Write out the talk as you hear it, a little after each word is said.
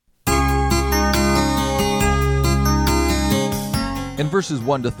In verses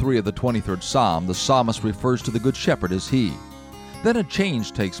 1 to 3 of the 23rd Psalm, the psalmist refers to the Good Shepherd as He. Then a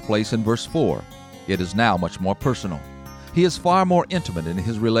change takes place in verse 4. It is now much more personal. He is far more intimate in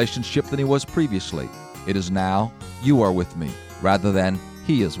his relationship than he was previously. It is now, you are with me, rather than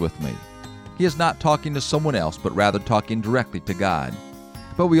He is with me. He is not talking to someone else, but rather talking directly to God.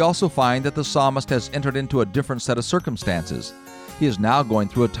 But we also find that the psalmist has entered into a different set of circumstances. He is now going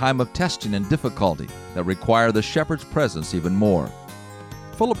through a time of testing and difficulty that require the shepherd's presence even more.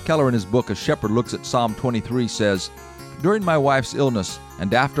 Philip Keller, in his book A Shepherd Looks at Psalm 23, says, "During my wife's illness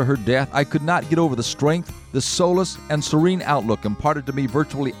and after her death, I could not get over the strength, the solace, and serene outlook imparted to me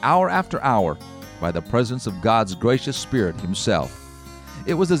virtually hour after hour by the presence of God's gracious Spirit Himself.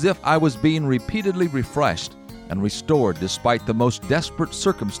 It was as if I was being repeatedly refreshed and restored despite the most desperate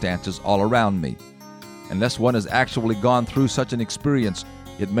circumstances all around me. Unless one has actually gone through such an experience,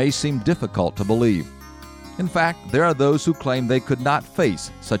 it may seem difficult to believe. In fact, there are those who claim they could not face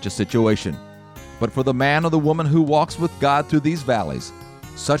such a situation. But for the man or the woman who walks with God through these valleys,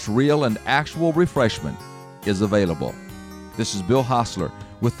 such real and actual refreshment is available." This is Bill Hostler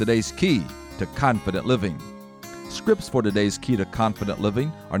with today's Key to Confident Living. Scripts for today's Key to Confident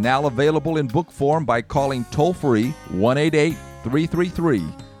Living are now available in book form by calling toll-free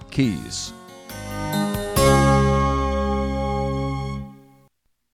 1-888-333-KEYS.